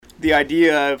the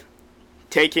idea of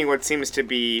taking what seems to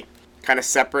be kind of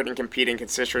separate and competing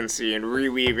constituency and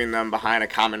reweaving them behind a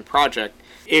common project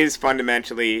is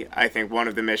fundamentally, I think, one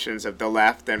of the missions of the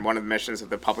left and one of the missions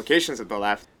of the publications of the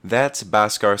left. That's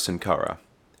Bhaskar Sunkara,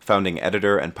 founding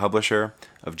editor and publisher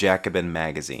of Jacobin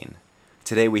magazine.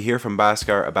 Today we hear from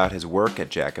Bhaskar about his work at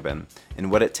Jacobin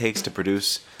and what it takes to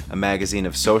produce a magazine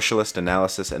of socialist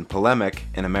analysis and polemic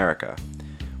in America.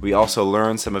 We also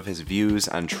learn some of his views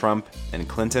on Trump and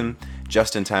Clinton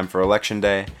just in time for Election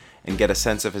Day and get a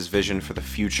sense of his vision for the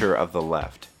future of the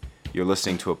left. You're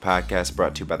listening to a podcast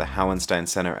brought to you by the Hauenstein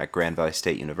Center at Grand Valley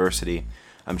State University.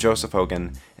 I'm Joseph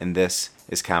Hogan, and this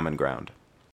is Common Ground.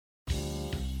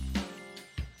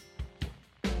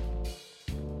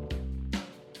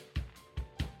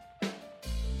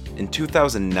 In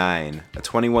 2009, a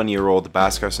 21-year-old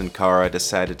Bhaskar Sunkara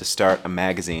decided to start a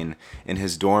magazine in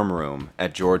his dorm room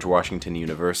at George Washington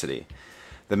University.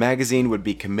 The magazine would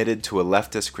be committed to a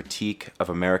leftist critique of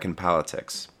American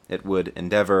politics. It would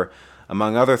endeavor,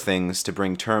 among other things, to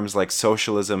bring terms like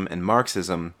socialism and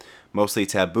Marxism, mostly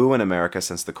taboo in America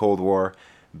since the Cold War,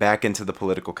 back into the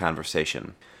political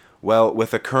conversation. Well,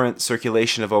 with a current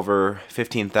circulation of over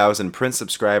 15,000 print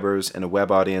subscribers and a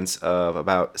web audience of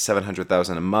about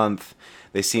 700,000 a month,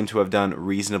 they seem to have done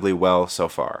reasonably well so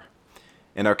far.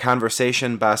 In our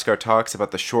conversation, Bhaskar talks about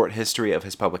the short history of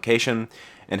his publication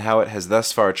and how it has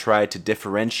thus far tried to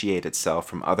differentiate itself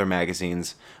from other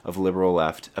magazines of liberal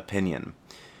left opinion.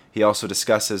 He also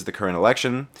discusses the current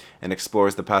election and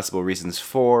explores the possible reasons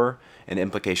for and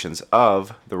implications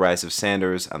of the rise of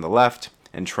Sanders on the left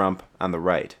and Trump on the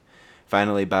right.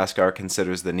 Finally, Bhaskar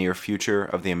considers the near future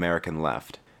of the American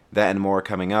left. That and more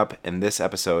coming up in this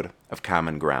episode of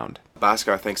Common Ground.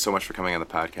 Bhaskar, thanks so much for coming on the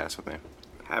podcast with me.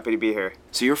 Happy to be here.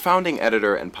 So you're founding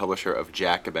editor and publisher of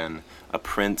Jacobin, a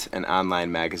print and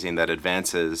online magazine that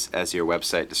advances, as your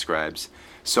website describes,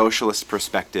 socialist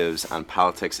perspectives on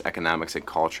politics, economics, and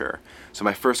culture. So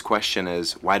my first question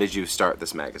is, why did you start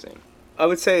this magazine? I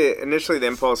would say initially the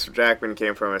impulse for Jacobin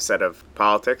came from a set of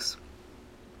politics.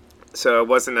 So it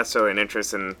wasn't necessarily an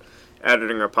interest in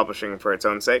editing or publishing for its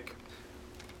own sake.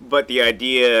 But the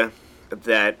idea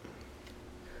that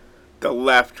the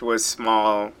left was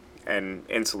small and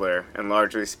insular and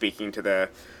largely speaking to the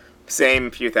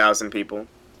same few thousand people.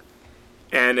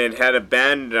 And it had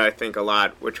abandoned, I think, a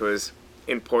lot which was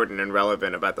important and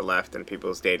relevant about the left and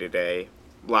people's day-to-day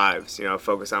lives. You know,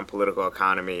 focus on political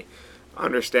economy,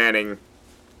 understanding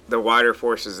the wider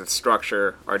forces that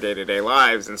structure our day-to-day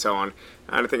lives and so on.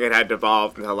 I don't think it had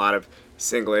devolved into a lot of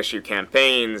single-issue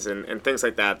campaigns and things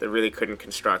like that really couldn't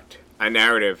construct a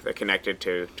narrative that connected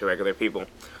to regular people.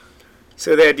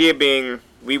 So the idea being,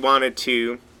 we wanted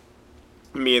to,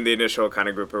 me and the initial kind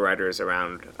of group of writers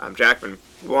around Jacobin,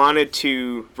 wanted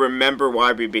to remember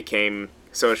why we became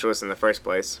socialists in the first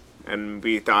place. And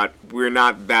we thought, we're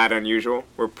not that unusual.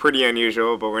 We're pretty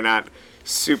unusual, but we're not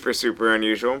super, super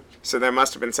unusual. So there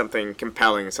must have been something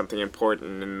compelling, something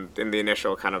important in the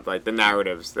initial kind of like the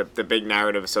narratives, the big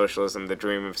narrative of socialism, the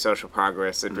dream of social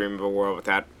progress, the dream of a world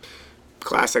without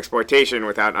class exploitation,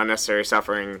 without unnecessary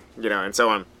suffering, and so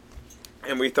on.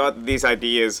 And we thought that these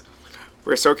ideas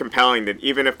were so compelling that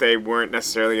even if they weren't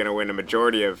necessarily going to win a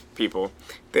majority of people,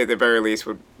 they at the very least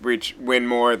would win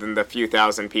more than the few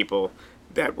thousand people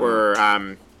that were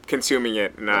consuming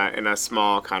it in a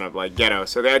small kind of like ghetto.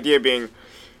 So the idea being,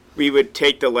 we would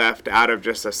take the left out of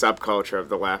just a subculture of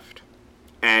the left,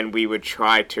 and we would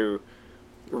try to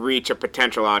reach a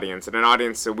potential audience, and an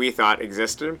audience that we thought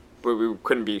existed, but we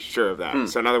couldn't be sure of that.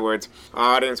 So in other words,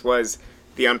 our audience was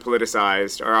the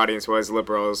unpoliticized, our audience was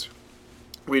liberals.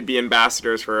 We'd be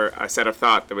ambassadors for a set of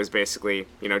thought that was basically,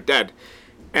 dead.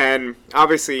 And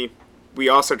obviously, we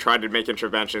also tried to make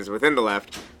interventions within the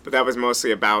left, but that was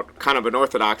mostly about kind of an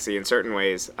orthodoxy in certain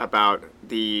ways, about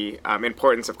the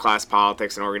importance of class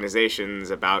politics and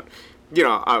organizations, about,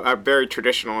 a very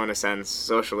traditional, in a sense,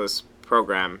 socialist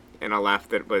program in a left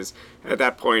that was, at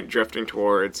that point, drifting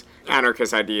towards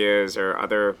anarchist ideas or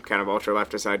other kind of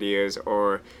ultra-leftist ideas,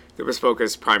 or that was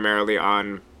focused primarily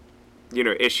on,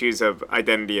 issues of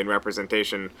identity and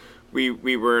representation. We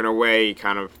were, in a way,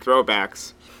 kind of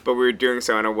throwbacks, but we were doing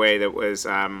so in a way that was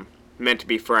meant to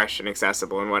be fresh and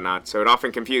accessible and whatnot. So it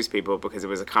often confused people because it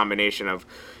was a combination of,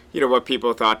 what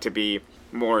people thought to be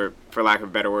more, for lack of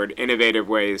a better word, innovative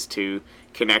ways to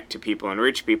connect to people and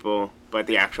reach people, but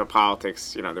the actual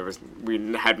politics,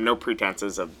 we had no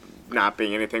pretenses of not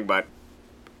being anything but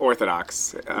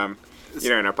orthodox,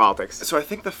 in our politics. So I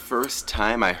think the first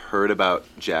time I heard about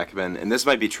Jacobin, and this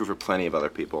might be true for plenty of other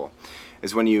people,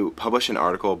 is when you publish an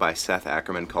article by Seth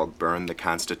Ackerman called Burn the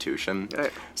Constitution.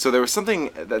 Right. So there was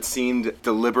something that seemed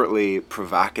deliberately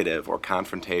provocative or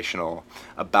confrontational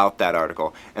about that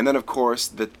article. And then, of course,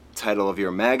 the title of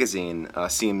your magazine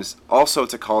seems also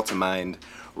to call to mind,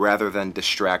 rather than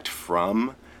distract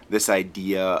from, this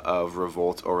idea of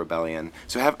revolt or rebellion.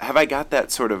 So have I got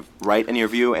that sort of right in your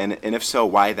view? And if so,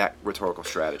 why that rhetorical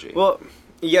strategy? Well,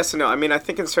 yes and no. I mean, I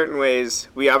think in certain ways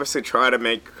we obviously try to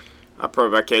make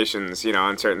provocations,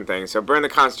 on certain things. So Burn the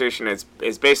Constitution is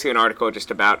basically an article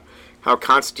just about how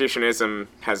constitutionalism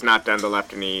has not done the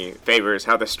left any favors,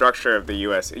 how the structure of the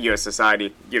U.S.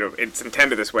 society, it's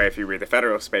intended this way if you read the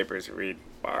Federalist Papers, you read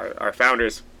our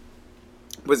founders,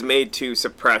 was made to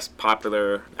suppress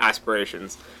popular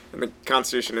aspirations. And the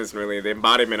Constitution isn't really the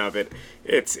embodiment of it.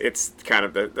 It's kind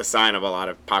of the sign of a lot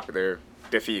of popular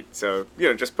defeat. So,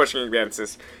 just pushing against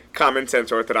this common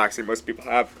sense orthodoxy most people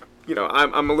have.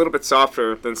 I'm a little bit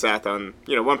softer than Seth on,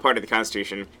 one part of the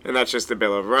Constitution, and that's just the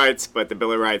Bill of Rights, but the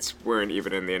Bill of Rights weren't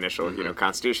even in the initial,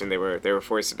 Constitution. They were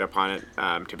foisted upon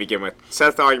it to begin with.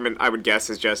 Seth's argument, I would guess,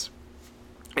 is just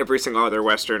every single other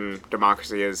Western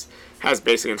democracy has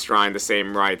basically enshrined the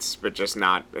same rights, but just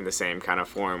not in the same kind of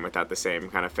form, without the same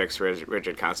kind of fixed,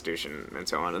 rigid constitution, and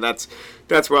so on. And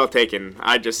that's well taken.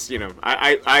 I just,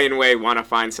 I in a way want to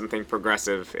find something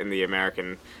progressive in the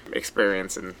American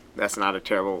experience, and that's not a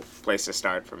terrible place to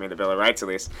start for me, the Bill of Rights at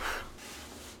least.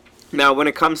 Now, when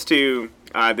it comes to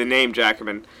the name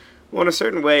Jacobin, well, in a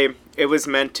certain way, it was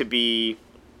meant to be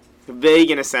vague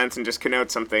in a sense and just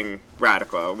connote something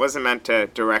radical. It wasn't meant to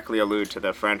directly allude to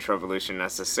the French Revolution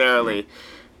necessarily,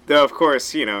 though of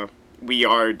course, we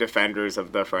are defenders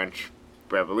of the French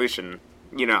Revolution.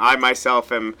 I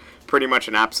myself am pretty much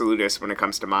an absolutist when it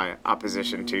comes to my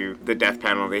opposition to the death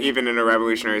penalty. Even in a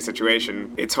revolutionary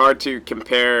situation, it's hard to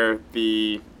compare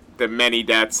the many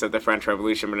deaths of the French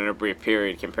Revolution in a brief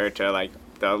period compared to like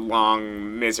the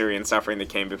long misery and suffering that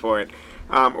came before it.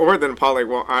 Or the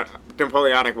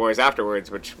Napoleonic Wars afterwards,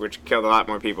 which killed a lot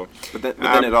more people. But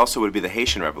then it also would be the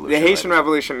Haitian Revolution. The Haitian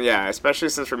Revolution, yeah, especially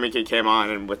since Ramike came on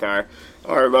and with our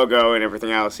logo and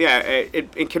everything else. Yeah,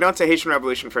 it connotes a Haitian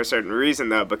Revolution for a certain reason,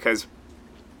 though, because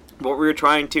what we're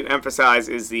trying to emphasize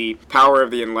is the power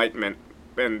of the Enlightenment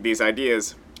and these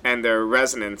ideas and their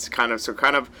resonance, kind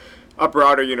of a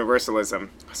broader universalism.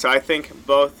 So I think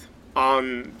both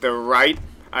on the right,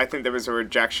 I think there was a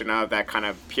rejection of that kind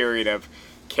of period of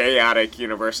chaotic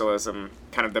universalism,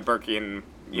 kind of the Burkean,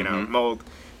 mold.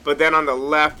 But then on the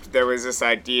left, there was this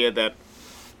idea that,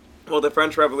 well, the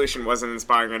French Revolution wasn't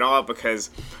inspiring at all because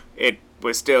it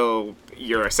was still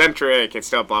Eurocentric, it's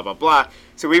still blah, blah, blah.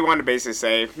 So we wanted to basically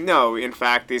say, no, in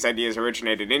fact, these ideas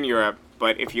originated in Europe,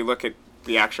 but if you look at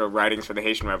the actual writings for the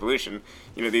Haitian Revolution,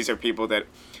 these are people that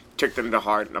took them to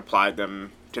heart and applied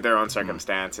them to their own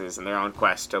circumstances and their own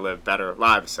quest to live better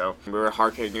lives. So we were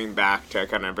harkening back to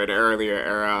kind of an earlier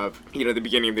era of, the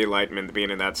beginning of the Enlightenment, the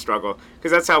beginning of that struggle,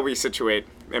 because that's how we situate,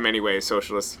 in many ways,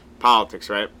 socialist politics,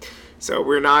 right? So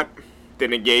we're not the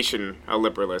negation of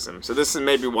liberalism. So this is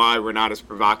maybe why we're not as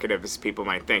provocative as people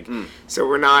might think. So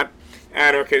we're not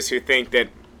anarchists who think that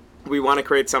we want to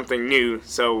create something new,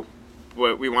 so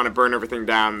we want to burn everything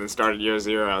down and then start at year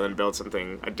zero and then build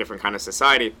a different kind of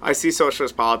society. I see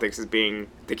socialist politics as being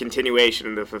the continuation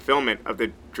and the fulfillment of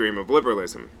the dream of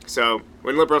liberalism. So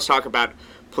when liberals talk about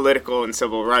political and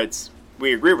civil rights,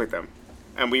 we agree with them.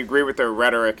 And we agree with their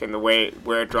rhetoric and the way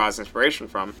where it draws inspiration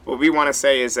from. What we want to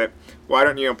say is that why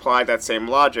don't you apply that same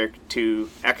logic to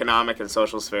economic and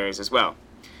social spheres as well?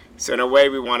 So in a way,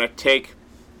 we want to take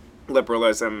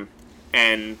liberalism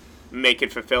and make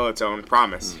it fulfill its own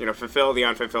promise, fulfill the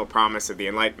unfulfilled promise of the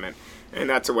Enlightenment. And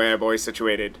that's a way I've always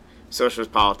situated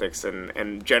socialist politics,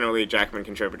 and generally Jacobin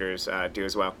contributors do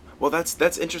as well. Well,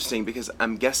 that's interesting, because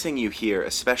I'm guessing you hear,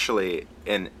 especially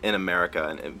in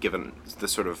America, and given the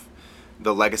sort of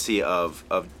the legacy of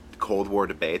Cold War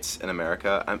debates in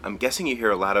America, I'm guessing you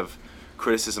hear a lot of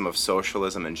criticism of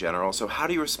socialism in general. So how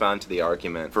do you respond to the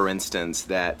argument, for instance,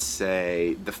 that,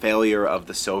 say, the failure of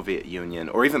the Soviet Union,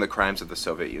 or even the crimes of the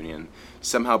Soviet Union,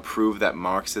 somehow prove that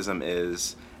Marxism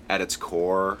is, at its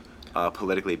core,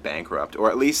 politically bankrupt, or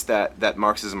at least that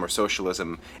Marxism or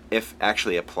socialism, if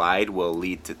actually applied, will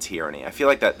lead to tyranny? I feel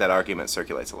like that argument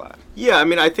circulates a lot. Yeah, I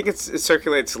mean, I think it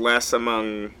circulates less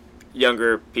among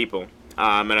younger people,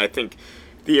 and I think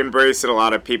the embrace that a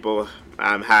lot of people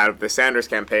had the Sanders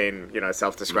campaign,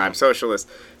 self-described socialist,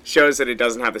 shows that it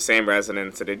doesn't have the same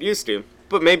resonance that it used to.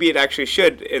 But maybe it actually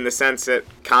should, in the sense that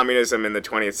communism in the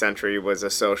 20th century was a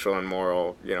social and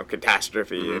moral,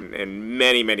 catastrophe in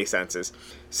many, many senses.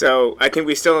 So I think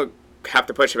we still have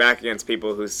to push back against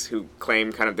people who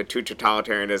claim kind of the true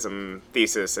totalitarianism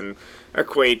thesis and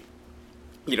equate,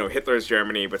 Hitler's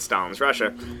Germany with Stalin's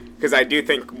Russia, because I do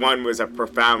think one was a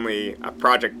profoundly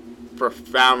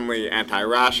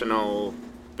anti-rational,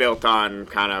 built on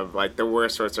kind of like the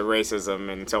worst sorts of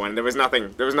racism and so on. There was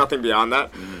nothing beyond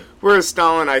that. Whereas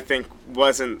Stalin, I think,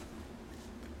 wasn't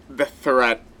the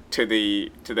threat to the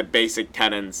basic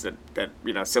tenets that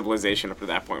civilization up to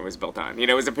that point was built on.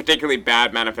 It was a particularly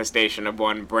bad manifestation of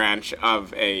one branch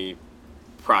of a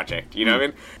project. What I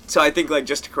mean? So I think, like,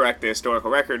 just to correct the historical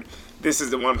record, this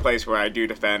is the one place where I do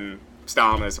defend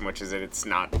Stalinism, which is that it's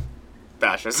not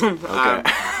fascism. Okay.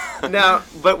 Now,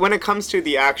 but when it comes to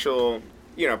the actual,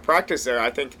 practice there, I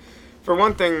think, for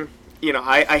one thing,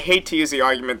 I hate to use the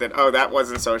argument that, that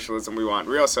wasn't socialism, we want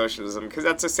real socialism, because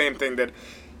that's the same thing that,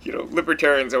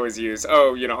 libertarians always use.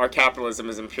 Our capitalism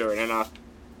is impure and enough.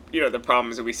 The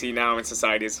problems that we see now in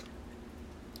society is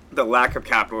the lack of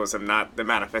capitalism, not the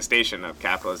manifestation of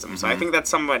capitalism. So I think that's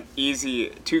somewhat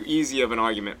too easy of an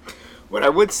argument. What I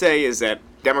would say is that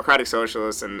democratic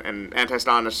socialists and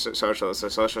anti-Stalinist socialists, or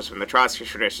socialists from the Trotsky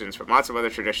traditions, from lots of other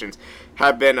traditions,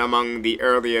 have been among the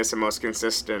earliest and most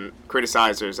consistent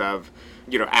criticizers of,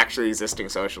 actually existing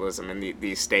socialism in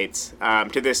these states.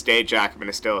 To this day, Jacobin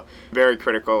is still very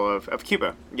critical of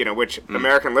Cuba, which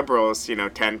American liberals,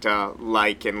 tend to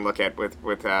like and look at with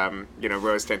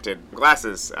rose-tinted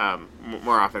glasses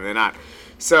more often than not.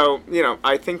 So,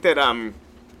 I think that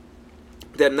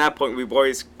in that point, we've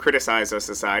always criticized those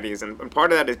societies, and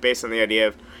part of that is based on the idea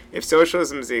of, if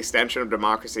socialism is the extension of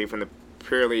democracy from the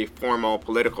purely formal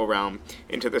political realm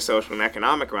into the social and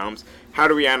economic realms, how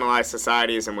do we analyze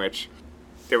societies in which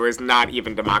there was not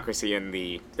even democracy in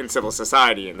civil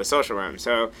society, in the social realm?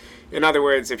 So, in other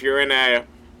words, if you're in a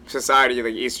society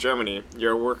like East Germany,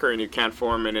 you're a worker and you can't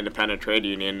form an independent trade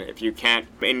union, if you can't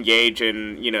engage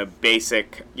in,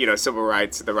 basic, civil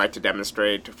rights, the right to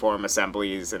demonstrate, to form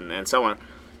assemblies, and so on,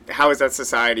 how is that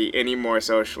society any more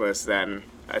socialist than,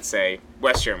 let's say,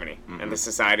 West Germany and the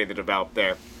society that developed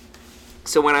there?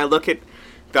 So when I look at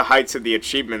the heights of the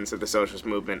achievements of the socialist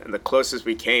movement and the closest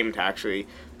we came to actually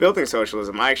building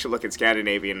socialism, I actually look at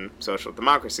Scandinavian social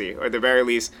democracy, or at the very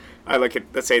least, I look at,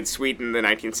 let's say, Sweden in the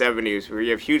 1970s, where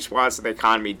you have huge swaths of the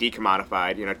economy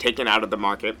decommodified, taken out of the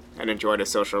market and enjoyed as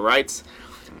social rights,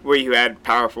 where you had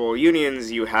powerful unions,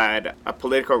 you had a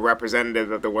political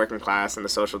representative of the working class and the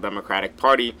Social Democratic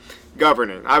Party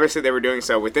governing. Obviously, they were doing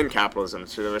so within capitalism,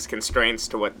 so there was constraints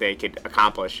to what they could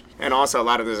accomplish. And also, a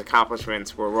lot of those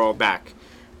accomplishments were rolled back,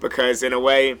 because in a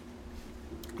way,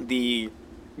 the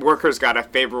workers got a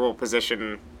favorable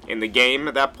position in the game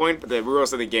at that point, but the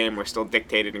rules of the game were still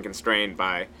dictated and constrained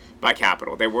by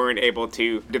capital. They weren't able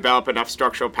to develop enough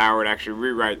structural power to actually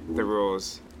rewrite the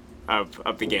rules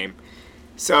of the game.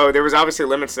 So there was obviously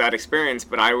limits to that experience,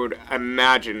 but I would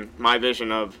imagine my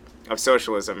vision of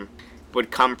socialism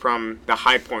would come from the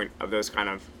high point of those kind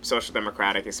of social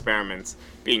democratic experiments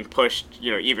being pushed,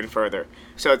 even further.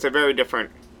 So it's a very different,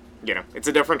 it's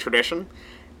a different tradition.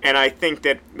 And I think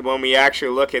that when we actually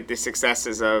look at the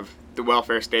successes of the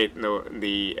welfare state in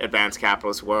the advanced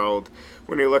capitalist world,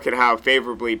 when we look at how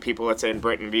favorably people, let's say in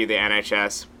Britain, view the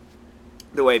NHS,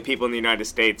 the way people in the United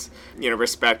States,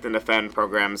 respect and defend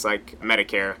programs like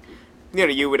Medicare,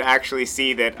 you would actually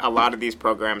see that a lot of these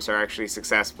programs are actually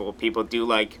successful. People do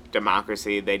like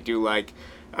democracy. They do like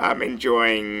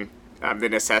enjoying the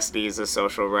necessities of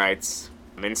social rights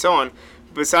and so on.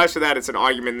 Besides for that, it's an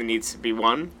argument that needs to be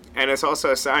won. And it's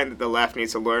also a sign that the left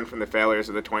needs to learn from the failures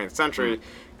of the 20th century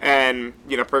and,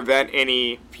 prevent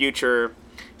any future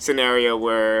scenario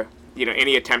where,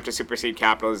 any attempt to supersede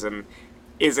capitalism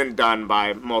isn't done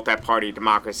by multi-party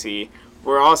democracy.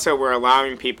 We're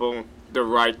allowing people the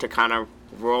right to kind of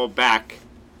roll back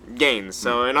gains.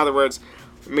 So in other words,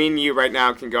 me and you right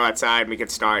now can go outside and we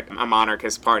could start a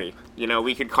monarchist party.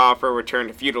 We could call for a return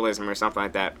to feudalism or something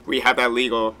like that. We have that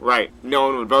legal right. No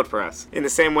one would vote for us. In the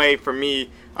same way, for me,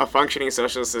 a functioning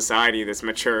socialist society that's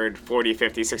matured 40,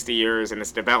 50, 60 years in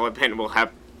its development will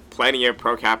have plenty of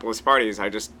pro-capitalist parties. I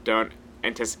just don't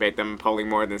anticipate them polling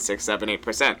more than 6, 7,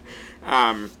 8%.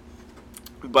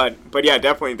 But yeah,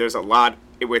 definitely there's a lot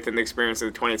within the experience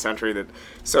of the 20th century that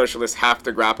socialists have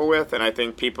to grapple with, and I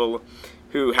think people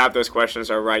who have those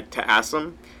questions are right to ask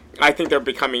them. I think they're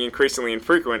becoming increasingly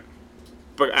infrequent,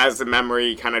 but as the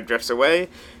memory kind of drifts away,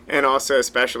 and also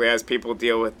especially as people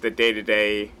deal with the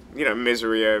day-to-day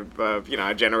misery of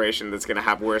a generation that's going to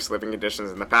have worse living conditions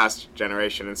than the past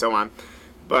generation and so on.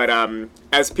 But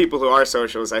as people who are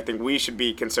socialists, I think we should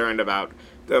be concerned about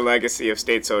the legacy of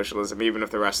state socialism, even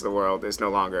if the rest of the world is no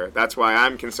longer. That's why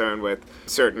I'm concerned with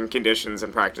certain conditions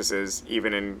and practices,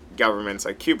 even in governments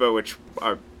like Cuba, which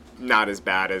are not as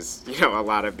bad as a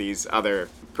lot of these other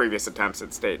previous attempts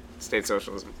at state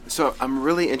socialism. So I'm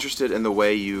really interested in the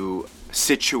way you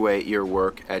situate your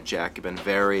work at Jacobin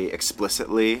very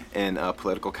explicitly in a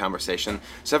political conversation.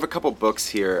 So I have a couple books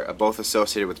here, both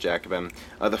associated with Jacobin.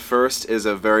 The first is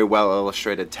a very well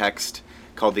illustrated text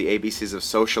called The ABCs of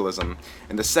Socialism,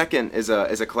 and the second is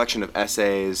a collection of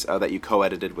essays that you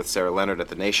co-edited with Sarah Leonard at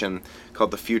The Nation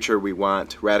called The Future We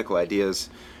Want: Radical Ideas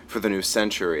for the New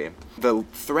Century. The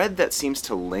thread that seems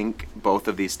to link both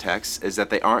of these texts is that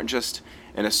they aren't just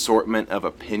an assortment of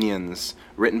opinions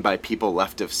written by people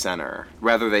left of center.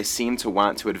 Rather, they seem to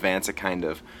want to advance a kind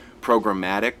of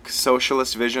programmatic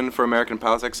socialist vision for American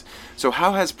politics. So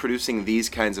how has producing these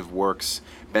kinds of works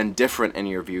been different in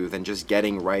your view than just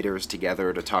getting writers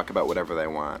together to talk about whatever they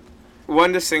want?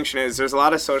 One distinction is there's a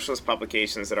lot of socialist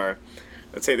publications that are,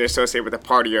 let's say they're associated with a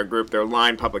party or group, they're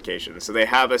line publications. So they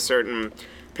have a certain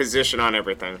position on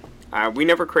everything. We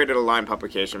never created a line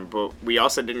publication, but we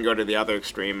also didn't go to the other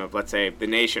extreme of, let's say, The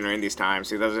Nation or In These Times.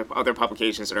 So those are other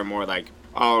publications that are more like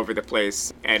all over the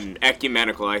place and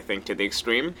ecumenical, I think, to the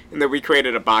extreme. And then we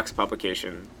created a box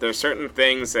publication. There are certain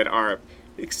things that are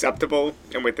acceptable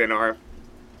and within our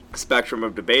spectrum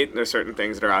of debate, and there are certain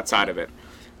things that are outside of it.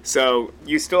 So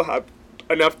you still have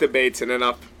enough debates and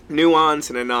enough nuance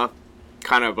and enough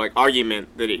kind of like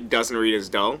argument that it doesn't read as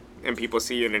dull, and people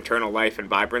see an internal life and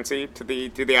vibrancy to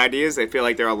the ideas. They feel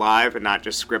like they're alive and not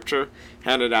just scripture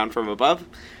handed down from above.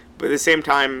 But at the same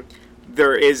time,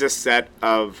 there is a set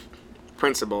of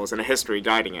principles and a history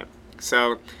guiding it.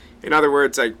 So, in other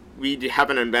words, like, we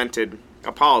haven't invented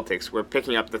a politics. We're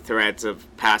picking up the threads of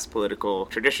past political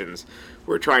traditions.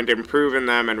 We're trying to improve in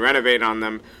them and renovate on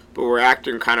them, but we're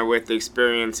acting kind of with the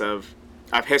experience of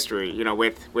history,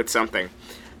 with something.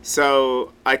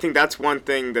 So I think that's one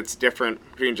thing that's different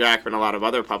between Jacobin and a lot of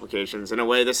other publications. In a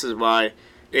way, this is why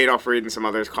Adolph Reed and some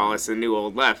others call us the new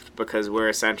old left, because we're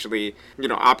essentially,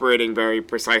 operating very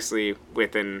precisely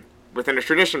within a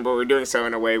tradition, but we're doing so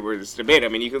in a way where there's debate. I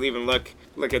mean, you could even look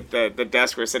at the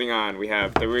desk we're sitting on. We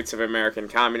have The Roots of American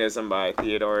Communism by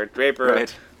Theodore Draper.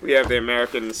 Right. We have The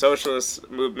American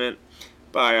Socialist Movement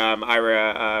by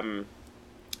Ira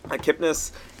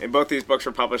Kipnis, and both these books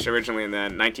were published originally in the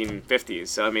 1950s.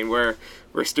 So, I mean, we're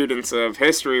students of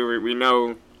history. We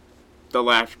know the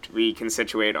left. We can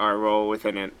situate our role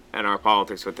within it and our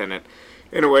politics within it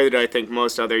in a way that I think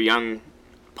most other young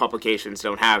publications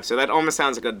don't have. So that almost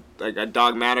sounds like a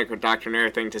dogmatic or doctrinaire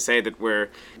thing to say that we're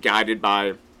guided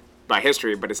by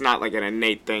history, but it's not like an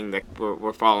innate thing that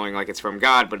we're following like it's from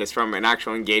God, but it's from an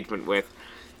actual engagement with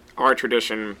our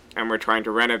tradition, and we're trying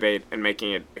to renovate and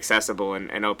making it accessible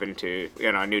and open to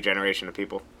a new generation of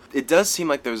people. It does seem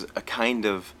like there's a kind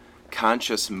of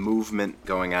conscious movement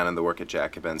going on in the work at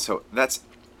Jacobin. So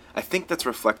I think that's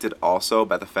reflected also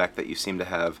by the fact that you seem to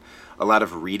have a lot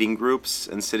of reading groups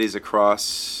in cities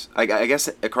across, I guess,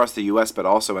 across the U.S., but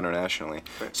also internationally.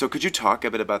 Right. So could you talk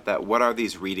a bit about that? What are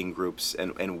these reading groups,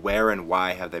 and where and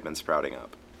why have they been sprouting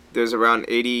up? There's around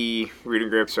 80 reading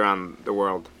groups around the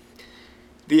world.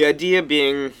 The idea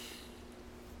being,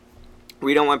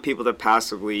 we don't want people to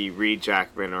passively read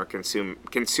Jacobin or consume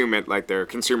it like they're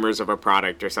consumers of a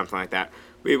product or something like that.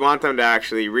 We want them to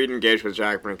actually read and engage with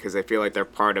Jacobin because they feel like they're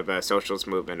part of a socialist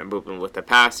movement, a movement with the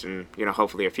past and,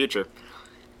 hopefully a future.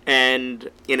 And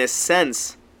in a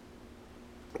sense,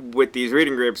 with these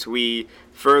reading groups, we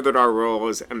furthered our role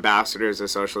as ambassadors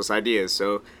of socialist ideas.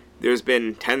 So there's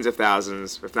been tens of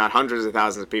thousands, if not hundreds of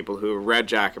thousands of people who have read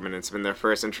Jacobin. It's been their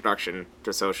first introduction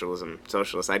to socialism,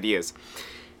 socialist ideas.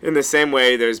 In the same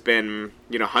way, there's been,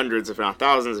 hundreds, if not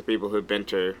thousands, of people who've been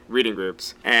to reading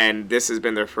groups. And this has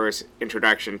been their first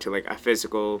introduction to, like, a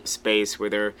physical space where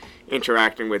they're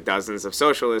interacting with dozens of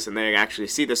socialists, and they actually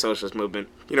see the socialist movement,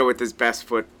 with this best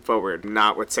foot forward,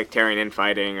 not with sectarian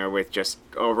infighting or with just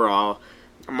overall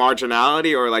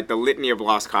marginality or like the litany of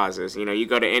lost causes. You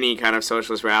go to any kind of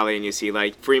socialist rally and you see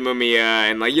like Free Mumia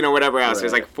and like whatever else. Right.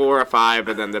 There's like 4 or 5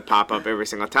 of them that pop up every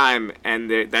single time, and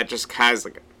that just has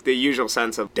like the usual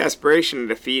sense of desperation and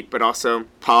defeat, but also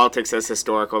politics as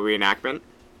historical reenactment.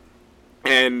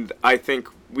 And I think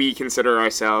we consider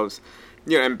ourselves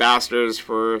ambassadors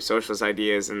for socialist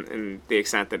ideas in the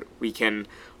extent that we can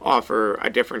offer a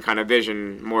different kind of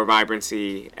vision, more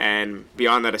vibrancy, and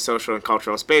beyond that, a social and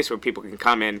cultural space where people can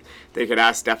come in, they could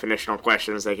ask definitional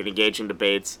questions, they could engage in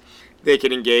debates, they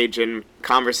can engage in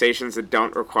conversations that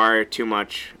don't require too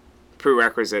much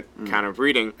prerequisite kind of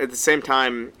reading. At the same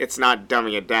time, it's not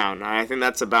dumbing it down. I think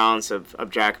that's a balance of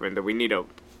Jackman that we need to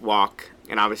walk,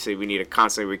 and obviously we need to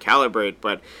constantly recalibrate,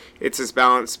 but it's this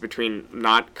balance between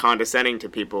not condescending to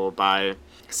people by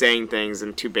saying things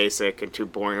in too basic and too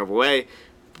boring of a way,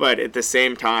 but at the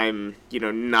same time,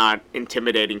 not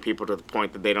intimidating people to the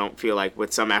point that they don't feel like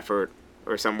with some effort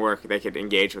or some work they could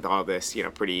engage with all this,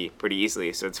 pretty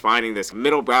easily. So it's finding this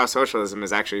middle brow socialism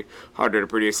is actually harder to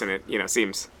produce than it,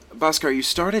 seems. Bhaskar, you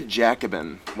started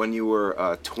Jacobin when you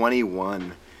were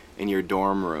 21 in your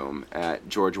dorm room at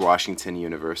George Washington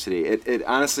University. It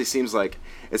honestly seems like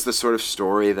it's the sort of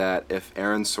story that if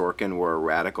Aaron Sorkin were a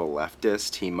radical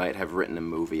leftist, he might have written a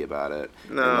movie about it.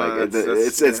 No,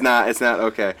 it's not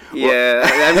okay. Yeah,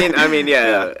 well, I mean,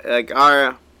 yeah. Like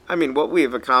what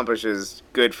we've accomplished is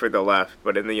good for the left,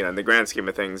 but in the in the grand scheme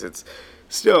of things, it's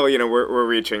still we're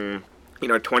reaching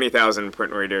 20,000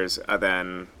 print readers,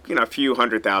 then a few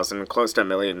 100,000, close to 1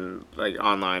 million like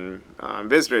online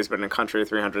visitors, but in a country of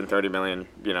 330 million,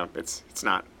 it's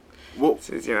not. Well,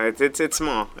 it's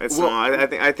small. It's small.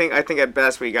 I think at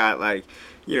best we got like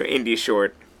indie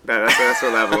short. That's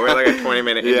what level. We're like a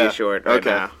 20-minute indie short right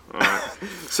now.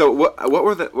 So what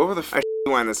were the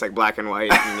one that's like black and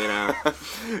white,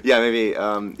 and yeah, maybe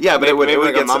but maybe, it would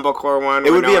like get a mumblecore one.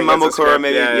 It would be a mumblecore,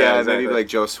 maybe exactly. Maybe like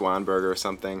Joe Swanberg or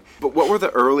something. But what were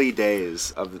the early days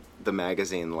of the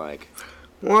magazine like?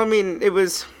 Well, I mean, it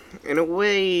was in a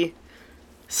way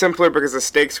simpler because the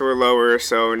stakes were lower,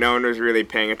 so no one was really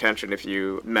paying attention if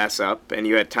you mess up, and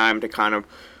you had time to kind of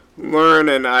learn,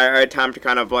 and I had time to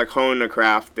kind of like hone the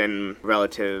craft in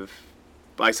relative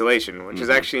isolation, which is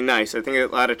actually nice. I think a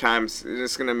lot of times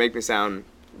it's going to make me sound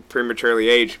prematurely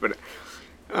aged, but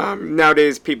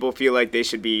nowadays people feel like they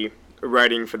should be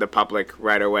writing for the public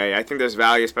right away. I think there's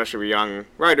value, especially for young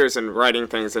writers, in writing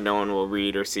things that no one will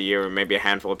read or see, or maybe a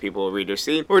handful of people will read or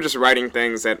see, or just writing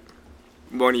things that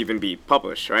won't even be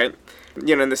published, right?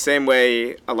 In the same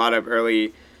way, a lot of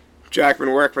early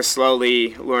Jackman work was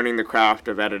slowly learning the craft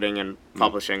of editing and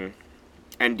publishing,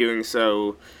 and doing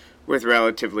so with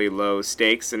relatively low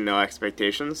stakes and no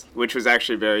expectations, which was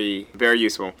actually very, very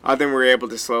useful. Then we were able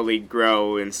to slowly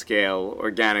grow and scale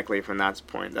organically from that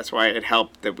point. That's why it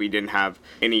helped that we didn't have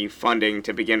any funding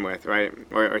to begin with, right?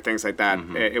 Or things like that.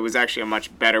 It was actually a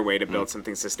much better way to build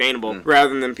something sustainable,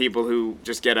 rather than people who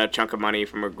just get a chunk of money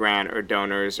from a grant or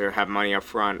donors or have money up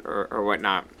front or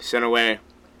whatnot. So in a way,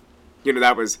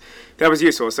 that was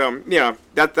useful. So,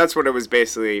 that's what it was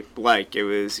basically like. It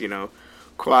was,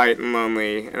 quiet and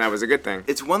lonely, and that was a good thing.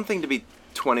 It's one thing to be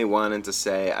 21 and to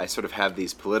say, I sort of have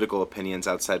these political opinions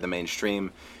outside the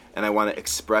mainstream, and I want to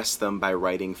express them by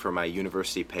writing for my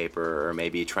university paper or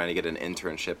maybe trying to get an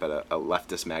internship at a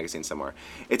leftist magazine somewhere.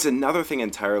 It's another thing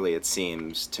entirely, it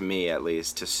seems, to me at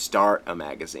least, to start a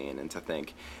magazine and to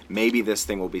think, maybe this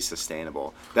thing will be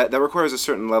sustainable. That requires a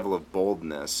certain level of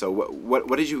boldness. So what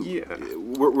did you... Yeah.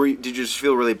 Did you just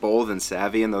feel really bold and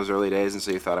savvy in those early days, and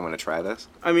so you thought, I'm going to try this?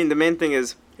 I mean, the main thing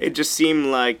is, it just seemed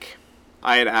like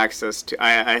I had access to...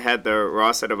 I had the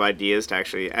raw set of ideas to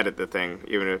actually edit the thing,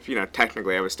 even if,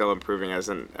 technically I was still improving as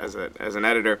an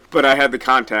editor. But I had the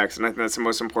contacts, and I think that's the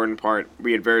most important part.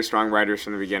 We had very strong writers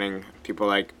from the beginning. People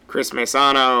like Chris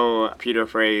Maisano, Peter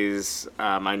Fraze,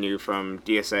 I knew from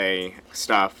DSA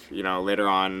stuff, later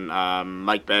on,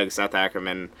 Mike Begg, Seth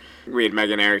Ackerman. We had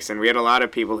Megan Erickson. We had a lot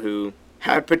of people who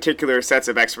had particular sets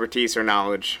of expertise or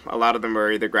knowledge. A lot of them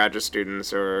were either graduate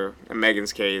students or, in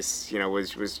Megan's case,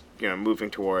 was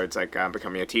moving towards like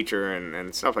becoming a teacher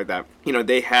and stuff like that.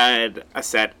 They had a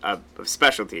set of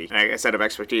specialty, a set of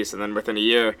expertise, and then within a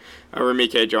year,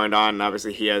 Ramike joined on, and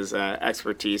obviously he has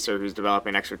expertise, or who's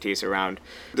developing expertise around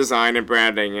design and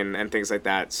branding and things like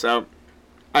that. So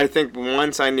I think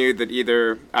once I knew that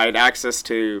either I had access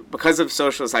to, because of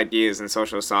socialist ideas and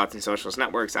socialist thoughts and socialist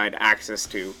networks, I had access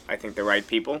to, I think, the right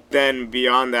people. Then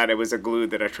beyond that, it was a glue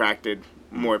that attracted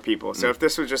more people. So if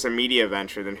this was just a media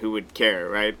venture, then who would care,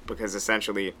 right? Because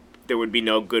essentially there would be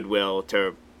no goodwill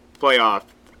to play off.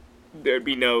 There'd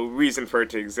be no reason for it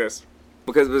to exist.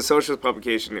 Because with a socialist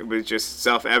publication, it was just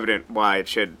self-evident why it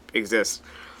should exist.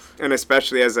 And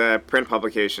especially as a print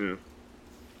publication,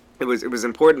 it was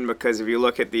important because if you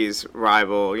look at these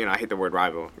rival, I hate the word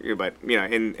rival, but,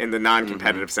 in the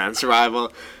non-competitive sense,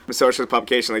 rival socialist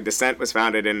publication like Dissent was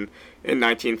founded in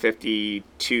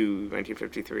 1952,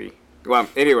 1953. Well,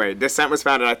 anyway, Dissent was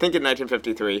founded, I think, in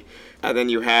 1953. Then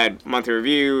you had Monthly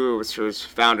Review, which was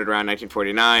founded around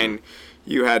 1949.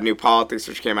 You had New Politics,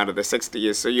 which came out of the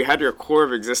 60s. So you had your core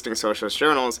of existing socialist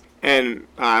journals, and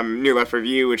New Left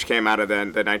Review, which came out of the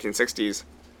 1960s.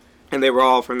 And they were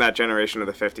all from that generation of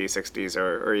the 50s, 60s,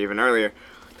 or even earlier.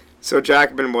 So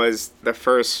Jacobin was the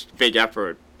first big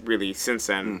effort, really, since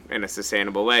then, in a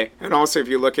sustainable way. And also, if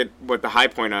you look at what the high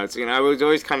point was, I was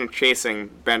always kind of chasing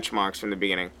benchmarks from the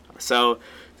beginning. So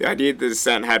the idea that the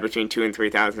Dissent had between 2,000 and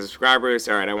 3,000 subscribers,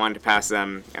 all right, I wanted to pass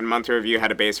them. And Month Review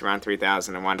had a base around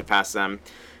 3,000. I wanted to pass them.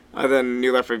 Then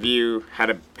New Left Review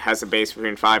has a base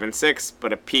between 5 and 6,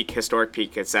 but a historic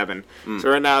peak at 7.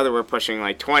 So right now that we're pushing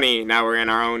like 20, now we're in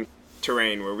our own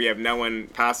terrain where we have no one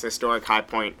past the historic high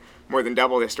point, more than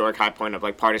double the historic high point of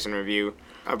like Partisan Review.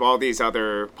 Of all these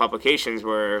other publications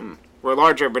we're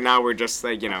larger, but now we're just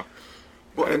like,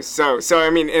 Well, so I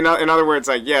mean, in other words,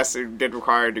 like, yes, it did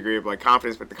require a degree of like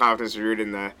confidence, but the confidence was rooted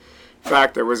in the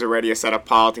fact there was already a set of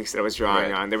politics that I was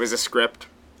drawing on. There was a script,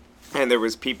 and there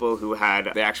was people who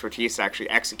had the expertise to actually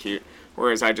execute,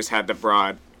 whereas I just had the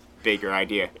broad, bigger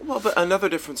idea. Well, but another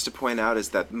difference to point out is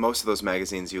that most of those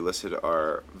magazines you listed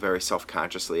are very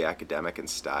self-consciously academic in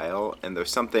style, and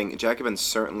there's something, Jacobin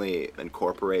certainly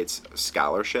incorporates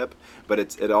scholarship, but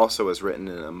it also is written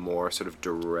in a more sort of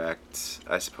direct,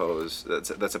 I suppose,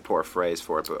 that's a poor phrase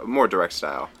for it, but a more direct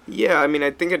style. Yeah, I mean, I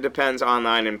think it depends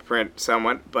online and print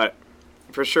somewhat, but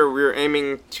for sure we're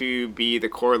aiming to be the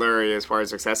corollary as far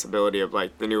as accessibility of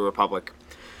like the New Republic.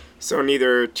 So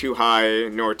neither too high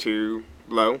nor too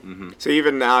low. Mm-hmm. So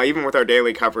even now, even with our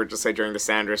daily coverage, let's say during the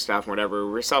Sanders stuff and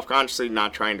whatever, we're self-consciously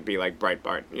not trying to be like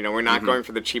Breitbart. We're not going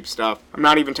for the cheap stuff. I'm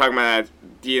not even talking about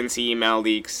DNC email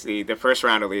leaks, the first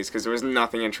round of leaks, because there was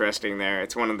nothing interesting there.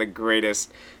 It's one of the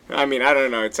greatest. I mean, I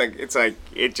don't know. It's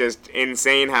just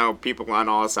insane how people on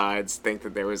all sides think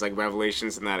that there was like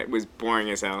revelations in that. It was boring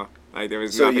as hell. Like there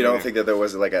was. So nothing you don't there. think that there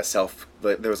was like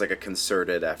a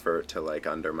concerted effort to like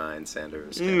undermine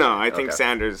Sanders? No, I think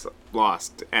Sanders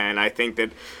lost, and I think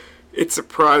that it's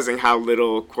surprising how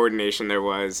little coordination there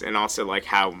was, and also like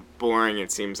how boring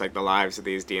it seems like the lives of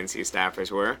these DNC staffers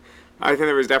were. I think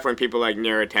there was definitely people like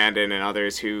Neera Tanden and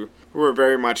others who were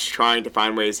very much trying to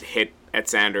find ways to hit at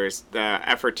Sanders. The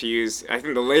effort to use, I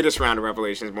think the latest round of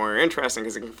revelations is more interesting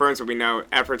because it confirms what we know.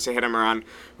 Efforts to hit him around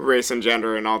race and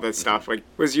gender and all that stuff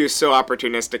was used so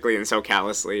opportunistically and so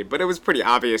callously. But it was pretty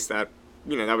obvious that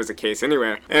that was the case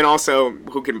anyway. And also,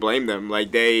 who can blame them?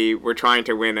 Like, they were trying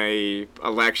to win a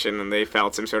election and they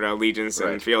felt some sort of allegiance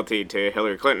and fealty to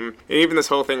Hillary Clinton. And even this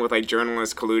whole thing with like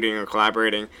journalists colluding or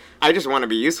collaborating, I just want to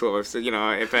be useful. If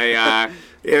Jeremy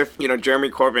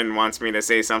Corbyn wants me to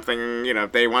say something,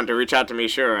 if they want to reach out to me,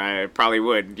 sure, I probably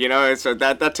would. So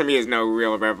that to me is no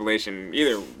real revelation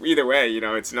either way.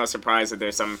 It's no surprise that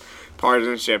there's some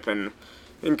partisanship in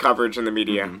coverage in the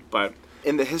media, but.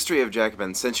 In the history of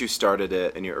Jacobin, since you started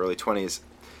it in your early 20s,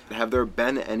 have there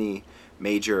been any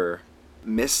major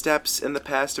missteps in the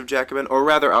past of Jacobin? Or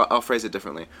rather, I'll phrase it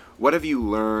differently. What have you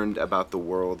learned about the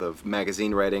world of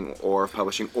magazine writing or of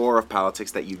publishing or of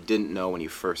politics that you didn't know when you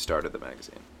first started the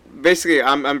magazine? Basically,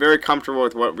 I'm very comfortable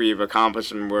with what we've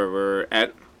accomplished and where we're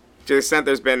at. To the extent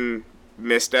there's been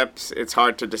missteps, it's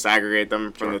hard to disaggregate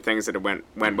them from the things that went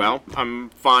well. I'm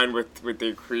fine with the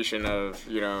accretion of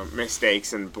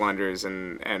mistakes and blunders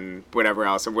and whatever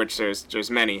else, of which there's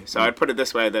many. So I'd put it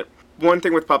this way, that one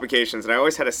thing with publications that I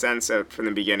always had a sense of from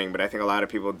the beginning, but I think a lot of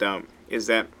people don't, is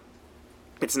that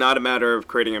it's not a matter of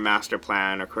creating a master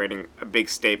plan or creating big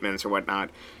statements or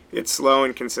whatnot. It's slow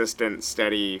and consistent,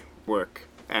 steady work.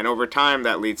 And over time,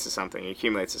 that leads to something,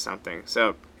 accumulates to something.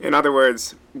 So, in other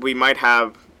words, we might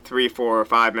have 3, 4, or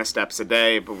 5 missteps a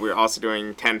day, but we're also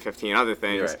doing 10, 15 other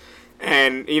things. Right.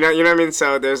 And you know what I mean?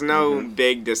 So there's no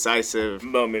big decisive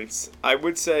moments. I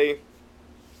would say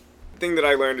the thing that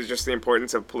I learned is just the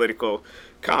importance of political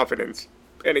confidence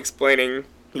and explaining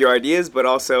your ideas, but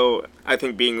also I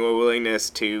think being a willingness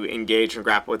to engage and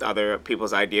grapple with other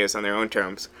people's ideas on their own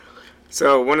terms.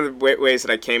 So one of the ways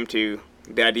that I came to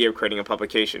the idea of creating a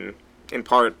publication in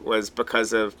part was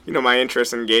because of my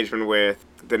interest and engagement with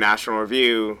the National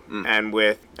Review and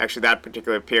with actually that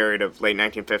particular period of late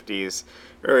 1950s,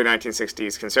 early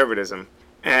 1960s conservatism.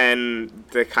 And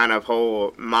the kind of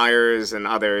whole Myers and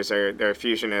others, their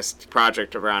fusionist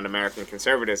project around American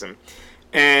conservatism.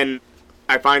 And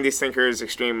I find these thinkers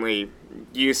extremely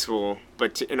useful,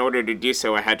 but in order to do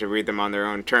so, I had to read them on their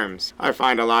own terms. I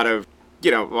find a lot of,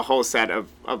 a whole set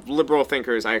of liberal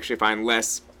thinkers I actually find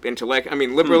less intellect. I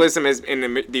mean, liberalism is in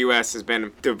the U.S. has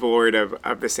been devoid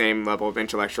of the same level of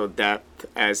intellectual depth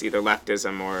as either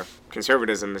leftism or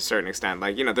conservatism to a certain extent.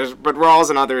 Like, there's but Rawls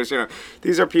and others,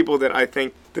 these are people that I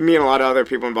think that me and a lot of other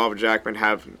people involved with Jackman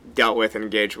have dealt with and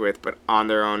engaged with, but on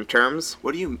their own terms.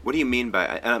 What do you mean by?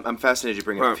 And I'm fascinated you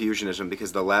bring up fusionism,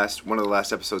 because one of the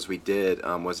last episodes we did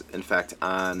was in fact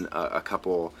on a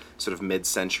couple sort of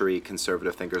mid-century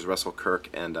conservative thinkers, Russell Kirk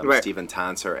and Stephen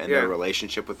Tonsor, and their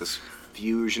relationship with this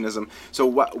fusionism. So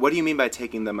what do you mean by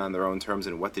taking them on their own terms,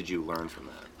 and what did you learn from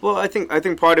that? Well, I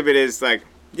think part of it is like,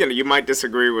 you might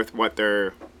disagree with what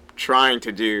they're trying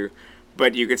to do,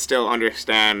 but you could still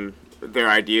understand their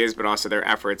ideas, but also their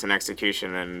efforts and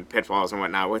execution and pitfalls and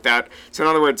whatnot. So in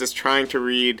other words, it's trying to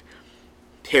read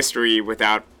history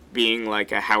without being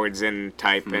like a Howard Zinn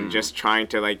type and just trying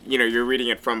to, like, you're reading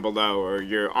it from below, or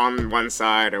you're on one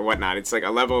side or whatnot. It's like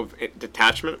a level of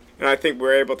detachment. And I think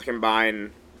we're able to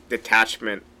combine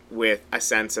detachment with a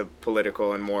sense of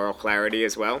political and moral clarity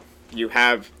as well. You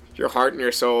have your heart and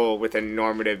your soul with a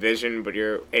normative vision, but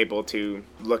you're able to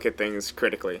look at things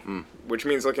critically, which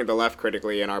means looking at the left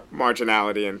critically and our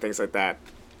marginality and things like that.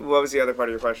 What was the other part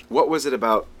of your question? What was it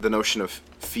about the notion of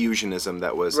fusionism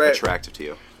that was attractive to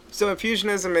you? So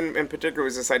fusionism in particular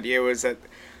was this idea was that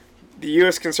the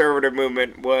U.S. conservative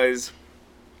movement was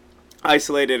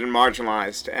isolated and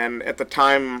marginalized, and at the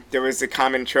time there was the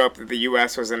common trope that the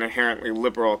U.S. was an inherently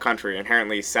liberal country,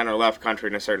 inherently center-left country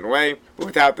in a certain way,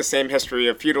 without the same history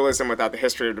of feudalism, without the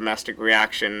history of domestic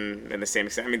reaction in the same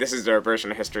extent. I mean, this is their version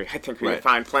of history. I think we can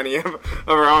find plenty of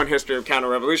our own history of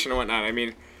counter-revolution and whatnot. I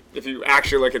mean, if you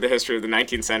actually look at the history of the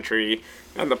 19th century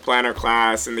and the planter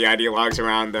class and the ideologues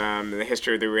around them, and the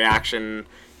history of the reaction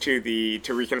to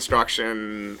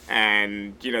Reconstruction,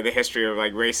 and the history of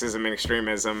like racism and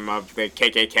extremism of the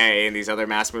KKK and these other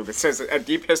mass movements. There's a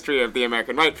deep history of the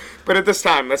American right. But at this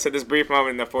time, let's say this brief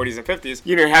moment in the 40s and 50s,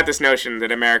 you had this notion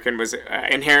that American was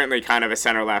inherently kind of a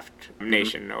center-left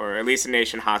nation, or at least a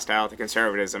nation hostile to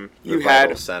conservatism. You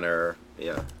had center.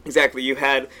 Yeah. Exactly. You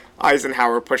had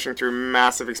Eisenhower pushing through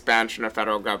massive expansion of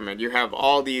federal government. You have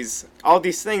all these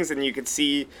things, and you could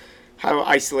see how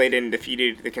isolated and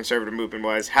defeated the conservative movement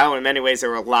was, how in many ways they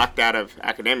were locked out of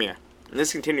academia. And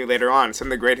this continued later on. Some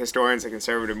of the great historians of the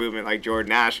conservative movement, like George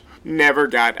Nash, never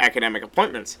got academic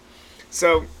appointments.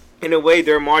 So, in a way,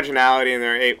 their marginality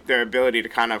and their ability to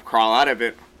kind of crawl out of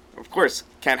it, of course,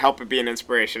 can't help but be an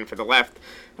inspiration for the left.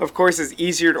 Of course, it's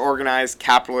easier to organize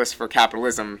capitalists for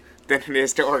capitalism than it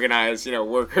is to organize,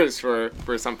 workers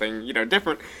for something,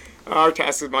 different. Our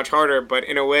task is much harder, but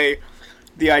in a way,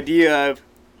 the idea of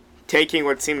taking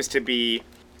what seems to be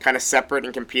kind of separate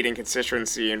and competing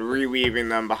constituency and reweaving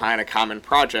them behind a common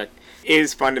project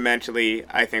is fundamentally,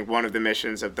 I think, one of the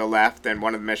missions of the left and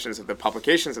one of the missions of the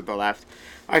publications of the left.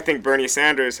 I think Bernie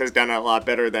Sanders has done it a lot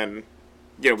better than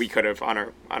we could have on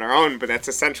our own, but that's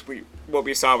essentially what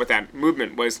we saw with that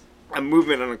movement, was a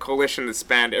movement and a coalition that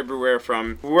spanned everywhere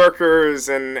from workers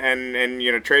and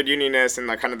trade unionists and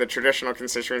like kind of the traditional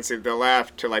constituency of the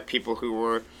left to like people who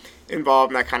were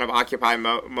involved in that kind of Occupy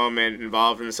moment,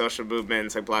 involved in the social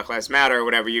movements like Black Lives Matter or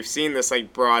whatever. You've seen this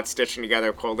like broad stitching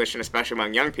together coalition, especially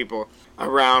among young people,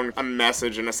 around a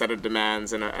message and a set of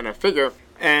demands and a figure.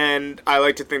 And I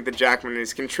like to think that Jackman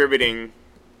is contributing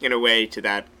in a way to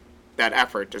that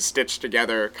effort to stitch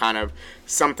together kind of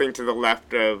something to the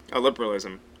left of a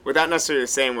liberalism, without necessarily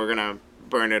saying we're going to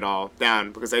burn it all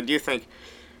down. Because I do think,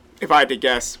 if I had to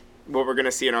guess, what we're going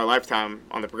to see in our lifetime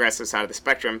on the progressive side of the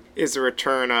spectrum is the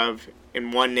return of,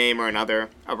 in one name or another,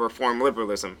 of reform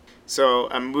liberalism. So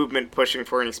a movement pushing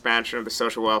for an expansion of the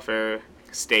social welfare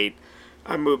state,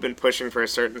 a movement pushing for a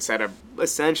certain set of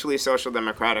essentially social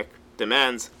democratic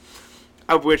demands,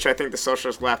 of which I think the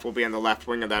socialist left will be on the left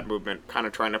wing of that movement, kind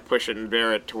of trying to push it and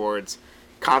bear it towards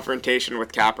confrontation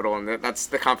with capital, and that's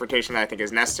the confrontation that I think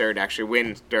is necessary to actually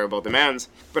win durable demands.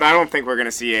 But I don't think we're going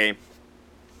to see a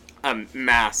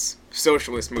mass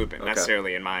socialist movement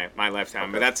necessarily in my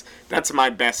lifetime. But that's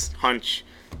my best hunch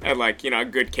at a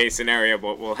good case scenario of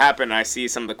what will happen. I see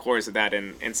some of the cores of that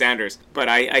in Sanders. But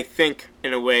I think,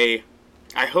 in a way,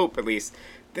 I hope at least,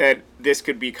 that this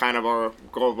could be kind of our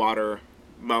Goldwater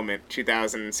moment.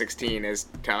 2016 is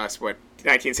tell us what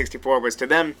 1964 was to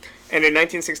them. And in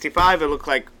 1965, it looked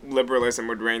like liberalism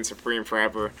would reign supreme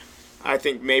forever. I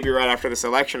think maybe right after this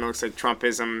election, it looks like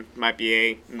Trumpism might be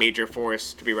a major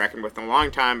force to be reckoned with in the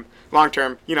long term.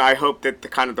 I hope that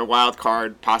the wild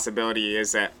card possibility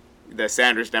is that the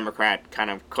Sanders Democrat kind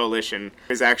of coalition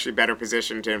is actually better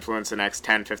positioned to influence the next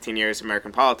 10, 15 years of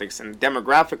American politics. And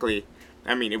demographically,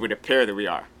 it would appear that we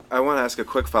are. I want to ask a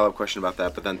quick follow-up question about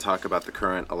that, but then talk about the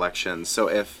current election. So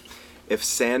if If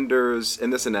Sanders, in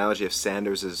this analogy, if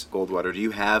Sanders is Goldwater, do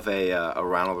you have a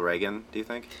Ronald Reagan, do you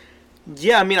think?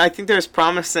 Yeah, I mean, I think there's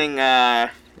promising, I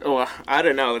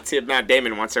don't know, let's see if Matt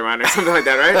Damon wants to run or something like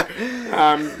that, right?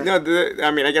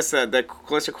 I guess the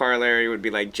closer corollary would be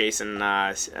like Jason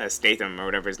Statham or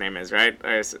whatever his name is, right?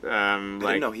 I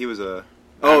didn't know he was a...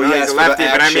 He's a lefty,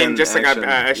 but I mean, just like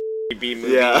a B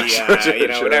movie,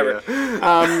 whatever.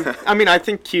 Yeah. I mean, I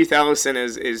think Keith Ellison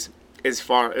is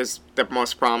the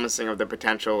most promising of the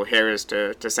potential heirs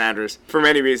to Sanders for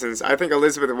many reasons. I think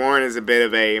Elizabeth Warren is a bit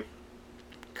of a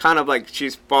kind of like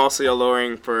she's falsely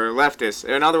alluring for leftists.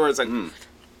 In other words, like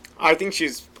I think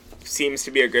seems to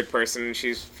be a good person.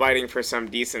 She's fighting for some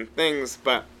decent things,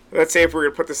 but let's say if we were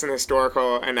to put this in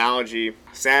historical analogy,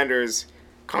 Sanders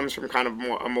comes from kind of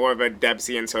more of a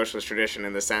Debsian socialist tradition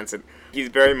in the sense that he's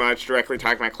very much directly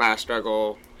talking about class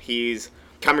struggle. He's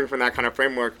coming from that kind of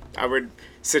framework. I would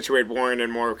situate Warren in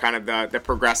more kind of the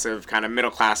progressive, kind of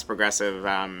middle-class progressive,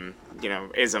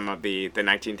 ism of the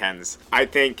 1910s. I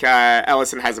think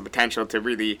Ellison has the potential to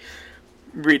really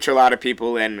reach a lot of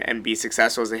people and be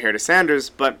successful as a heir to Sanders,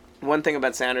 but one thing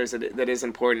about Sanders that is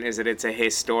important is that it's a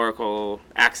historical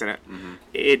accident. Mm-hmm.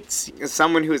 It's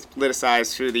someone who is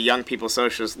politicized through the Young People's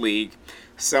Socialist League,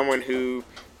 someone who,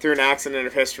 through an accident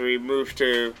of history, moved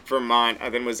to Vermont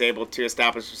and then was able to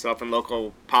establish himself in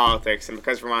local politics. And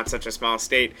because Vermont's such a small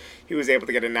state, he was able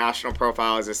to get a national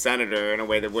profile as a senator in a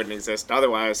way that wouldn't exist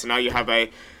otherwise. So now you have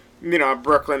a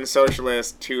Brooklyn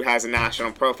socialist who has a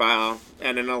national profile,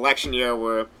 and an election year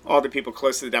where all the people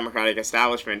close to the Democratic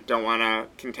establishment don't want to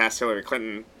contest Hillary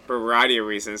Clinton for a variety of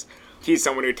reasons. He's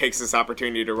someone who takes this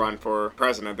opportunity to run for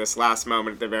president, this last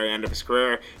moment at the very end of his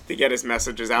career, to get his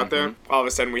messages out there. All of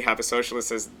a sudden we have a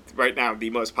socialist as, right now,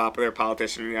 the most popular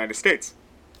politician in the United States.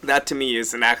 That, to me,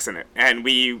 is an accident. And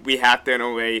we have to, in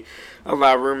a way,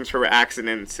 allow rooms for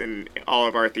accidents in all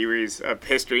of our theories of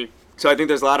history. So I think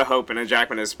there's a lot of hope, and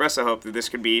Jackman has expressed a hope that this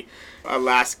could be a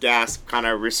last gasp kind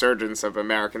of resurgence of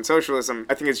American socialism.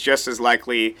 I think it's just as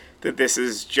likely that this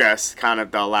is just kind of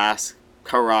the last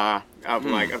hurrah of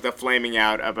of the flaming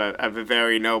out of a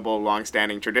very noble,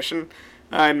 long-standing tradition.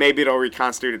 Maybe it'll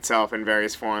reconstitute itself in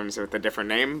various forms with a different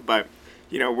name, but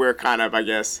we're kind of, I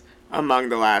guess, among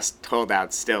the last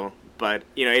holdouts still. But,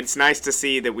 it's nice to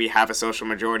see that we have a social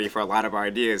majority for a lot of our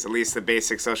ideas, at least the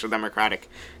basic social democratic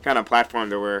kind of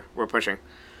platform that we're pushing.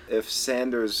 If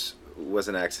Sanders was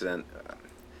an accident,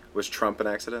 was Trump an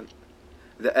accident?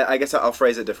 I guess I'll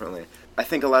phrase it differently. I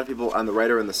think a lot of people on the right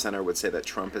or in the center would say that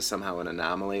Trump is somehow an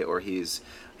anomaly, or he's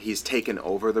taken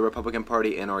over the Republican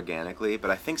Party inorganically, but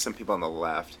I think some people on the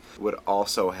left would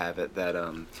also have it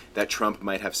that Trump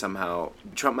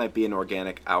might be an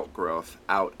organic outgrowth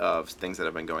out of things that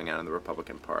have been going on in the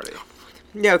Republican Party.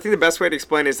 Yeah, I think the best way to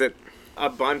explain is that a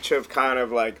bunch of kind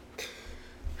of like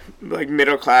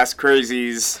middle-class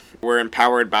crazies were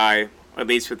empowered by, at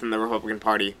least within the Republican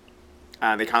Party.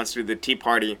 They constituted the Tea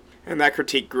Party, and that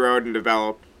critique grew and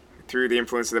developed through the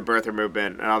influence of the birther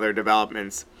movement and other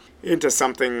developments into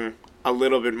something a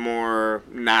little bit more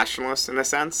nationalist in a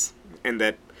sense, in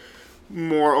that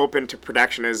more open to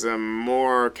protectionism,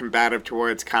 more combative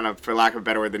towards kind of, for lack of a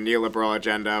better word, the neoliberal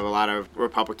agenda of a lot of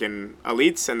Republican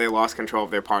elites, and they lost control of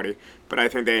their party. But I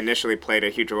think they initially played a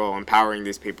huge role empowering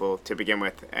these people to begin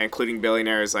with, including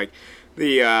billionaires like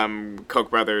the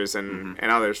Koch brothers and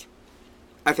others.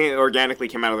 I think it organically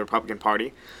came out of the Republican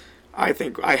Party. I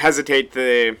hesitate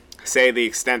to say the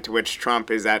extent to which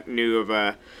Trump is that new of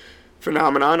a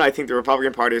phenomenon. I think the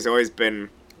Republican Party has always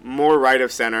been more right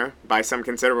of center by some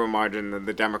considerable margin than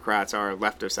the Democrats are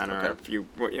left of center.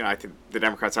 Okay. I think the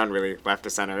Democrats aren't really left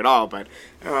of center at all, but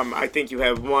I think you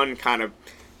have one kind of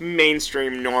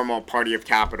mainstream normal party of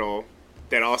capital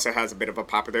that also has a bit of a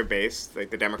popular base, like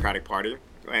the Democratic Party,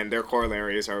 and their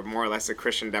corollaries are more or less the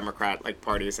Christian Democrat like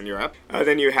parties in Europe.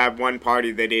 Then you have one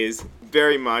party that is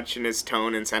very much in its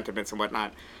tone and sentiments and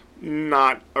whatnot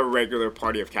not a regular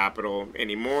party of capital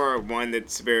anymore, one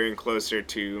that's veering closer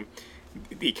to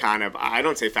the kind of, I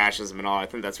don't say fascism at all, I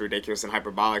think that's ridiculous and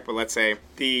hyperbolic, but let's say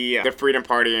the Freedom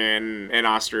Party in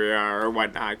Austria or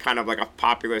whatnot, kind of like a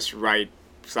populist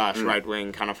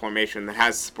right/right-wing kind of formation that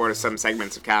has supported some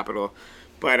segments of capital,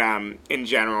 but in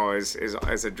general is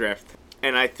adrift.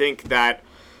 And I think that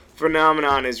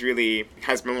phenomenon has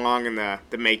been long in the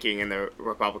making in the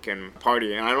Republican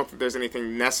Party, and I don't think there's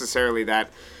anything necessarily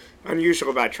that unusual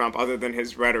about Trump other than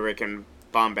his rhetoric and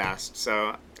bombast.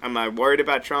 So am I worried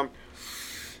about Trump?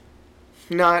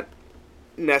 Not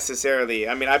necessarily.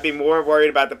 I mean, I'd be more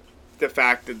worried about the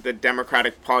fact that the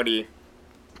Democratic Party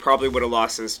probably would have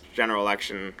lost this general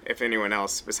election if anyone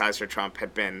else besides for Trump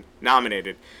had been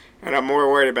nominated. And I'm more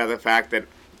worried about the fact that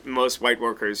most white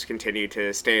workers continue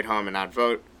to stay at home and not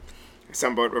vote.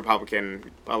 Some vote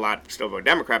Republican, a lot still vote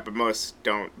Democrat, but most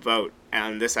don't vote.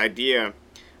 And this idea,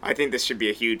 I think this should be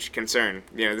a huge concern.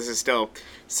 This is still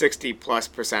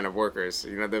 60+% of workers,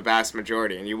 the vast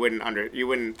majority. And you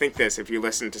wouldn't think this if you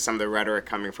listen to some of the rhetoric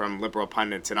coming from liberal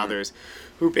pundits and others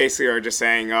who basically are just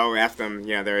saying, oh, F them,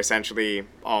 they're essentially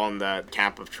all in the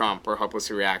camp of Trump or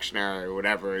hopelessly reactionary or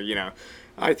whatever,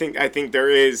 I think there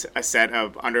is a set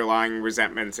of underlying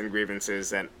resentments and grievances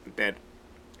that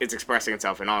it's expressing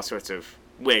itself in all sorts of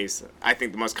ways. I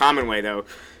think the most common way, though,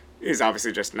 is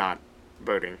obviously just not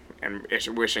voting and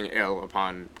wishing ill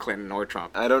upon Clinton or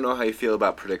Trump. I don't know how you feel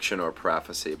about prediction or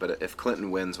prophecy, but if Clinton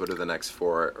wins, what do the next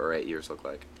 4 or 8 years look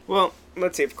like? Well,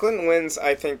 let's see. If Clinton wins,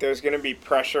 I think there's going to be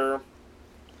pressure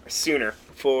sooner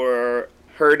for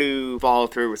her to follow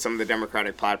through with some of the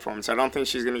Democratic platforms. I don't think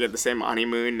she's going to get the same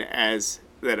honeymoon as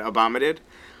that Obama did.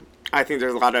 I think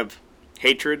there's a lot of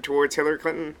hatred towards Hillary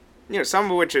Clinton,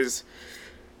 some of which is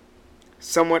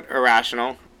somewhat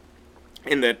irrational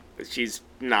in that she's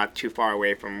not too far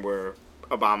away from where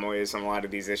Obama is on a lot of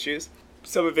these issues.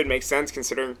 Some of it makes sense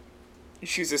considering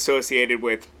she's associated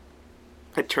with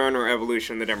a turn or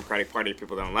evolution in the Democratic Party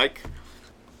people don't like.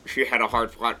 She had a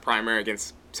hard-fought primary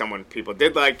against someone people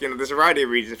did like. There's a variety of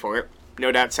reasons for it.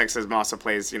 No doubt sexism also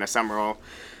plays, some role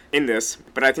in this.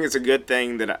 But I think it's a good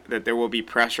thing that there will be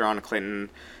pressure on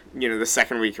Clinton, the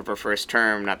second week of her first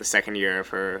term, not the second year of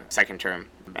her second term.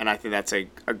 And I think that's a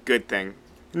good thing.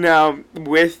 Now,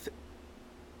 with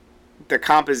the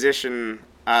composition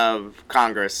of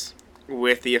Congress,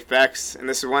 with the effects, and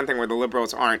this is one thing where the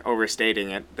liberals aren't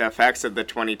overstating it, the effects of the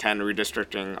 2010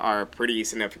 redistricting are pretty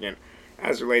significant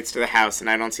as relates to the House, and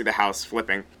I don't see the House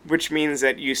flipping, which means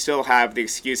that you still have the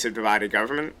excuse of divided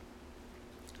government.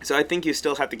 So I think you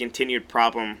still have the continued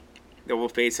problem that will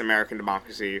face American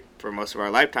democracy for most of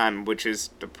our lifetime, which is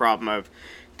the problem of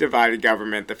divided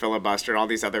government, the filibuster, and all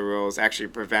these other rules actually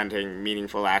preventing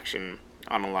meaningful action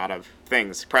on a lot of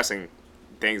things, pressing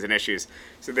things and issues.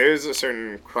 So there's a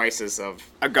certain crisis of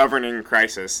a governing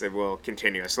crisis that will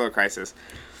continue, a slow crisis.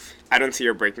 I don't see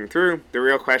her breaking through. The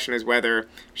real question is whether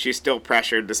she's still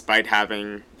pressured, despite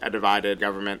having a divided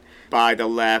government, by the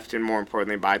left and, more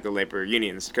importantly, by the labor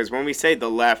unions. Because when we say the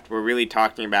left, we're really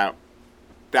talking about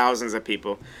thousands of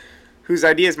people whose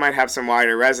ideas might have some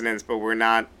wider resonance, but we're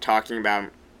not talking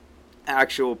about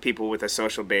actual people with a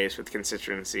social base, with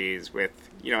constituencies, with,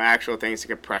 actual things that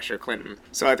could pressure Clinton.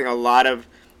 So I think a lot of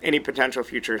any potential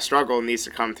future struggle needs to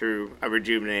come through a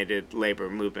rejuvenated labor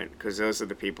movement, because those are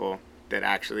the people that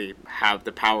actually have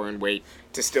the power and weight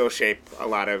to still shape a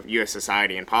lot of U.S.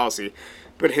 society and policy.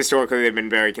 But historically, they've been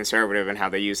very conservative in how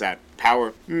they use that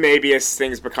power. Maybe as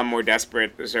things become more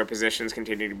desperate, as their positions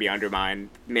continue to be undermined,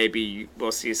 maybe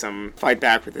we'll see some fight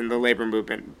back within the labor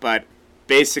movement. But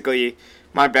basically,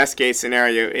 my best case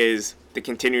scenario is the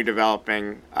continued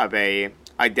developing of a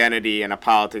identity and a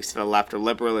politics to the left of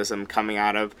liberalism coming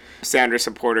out of Sanders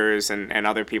supporters and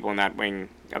other people in that wing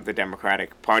of the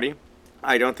Democratic Party.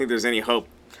 I don't think there's any hope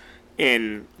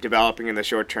in developing in the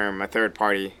short term a third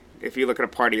party. If you look at a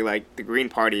party like the Green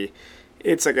Party,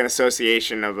 it's like an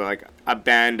association of like a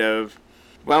band of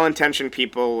well-intentioned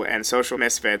people and social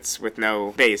misfits with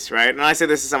no base, right? And I say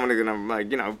this is someone who's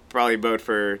gonna probably vote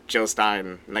for Jill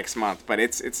Stein next month, but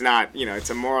it's not, it's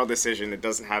a moral decision that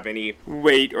doesn't have any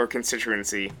weight or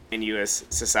constituency in U.S.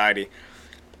 society.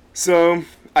 So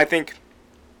I think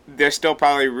there's still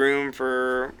probably room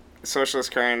for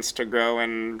socialist currents to grow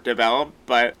and develop,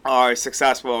 but our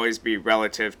success will always be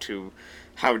relative to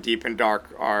how deep and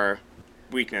dark our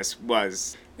weakness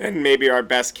was. And maybe our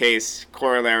best case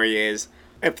corollary is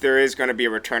if there is going to be a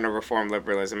return of reform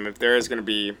liberalism, if there is going to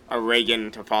be a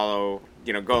Reagan to follow,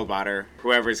 Goldwater,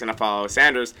 whoever is going to follow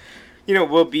Sanders,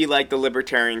 we'll be like the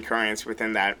libertarian currents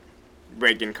within that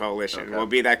Reagan coalition. Okay. We'll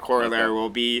be that corollary. Okay. We'll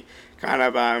be kind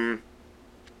of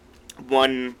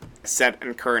one set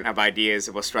and current of ideas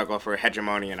that will struggle for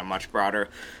hegemony in a much broader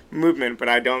movement, but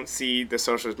I don't see the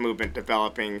socialist movement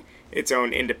developing its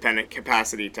own independent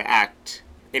capacity to act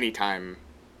anytime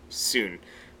soon.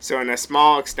 So in a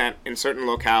small extent, in certain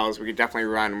locales,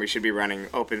 we should be running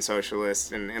open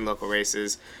socialists in local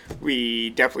races.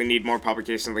 We definitely need more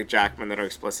publications like Jackman that are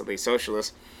explicitly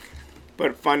socialist.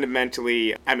 But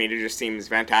fundamentally, it just seems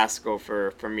fantastical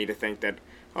for me to think that,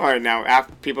 all right, now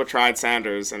after people tried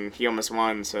Sanders and he almost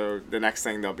won, so the next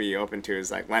thing they'll be open to is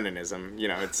like Leninism.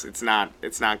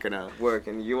 It's not gonna work.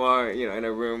 And you are, in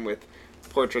a room with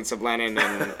portraits of Lenin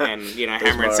and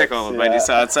hammer and sickle. Yeah. But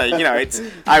so it's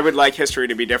like, I would like history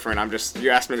to be different. You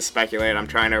asked me to speculate. I'm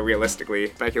trying to realistically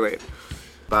speculate.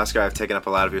 Bhaskar, I've taken up a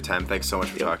lot of your time. Thanks so much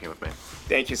for talking with me.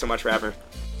 Thank you so much for having me.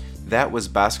 That was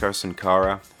Bhaskar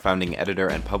Sunkara, founding editor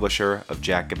and publisher of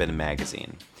Jacobin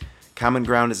Magazine. Common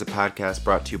Ground is a podcast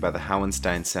brought to you by the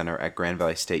Hauenstein Center at Grand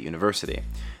Valley State University.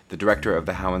 The director of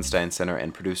the Hauenstein Center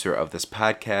and producer of this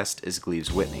podcast is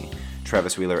Gleaves Whitney.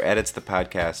 Travis Wheeler edits the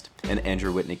podcast, and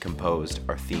Andrew Whitney composed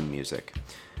our theme music.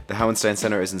 The Hauenstein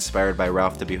Center is inspired by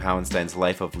Ralph W. Hauenstein's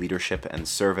life of leadership and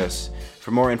service.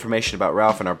 For more information about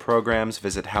Ralph and our programs,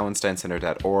 visit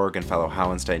hauensteincenter.org and follow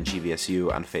Hauenstein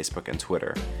GVSU on Facebook and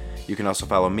Twitter. You can also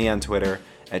follow me on Twitter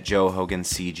at Joe Hogan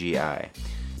CGI.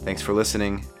 Thanks for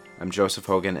listening. I'm Joseph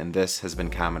Hogan, and this has been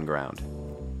Common Ground.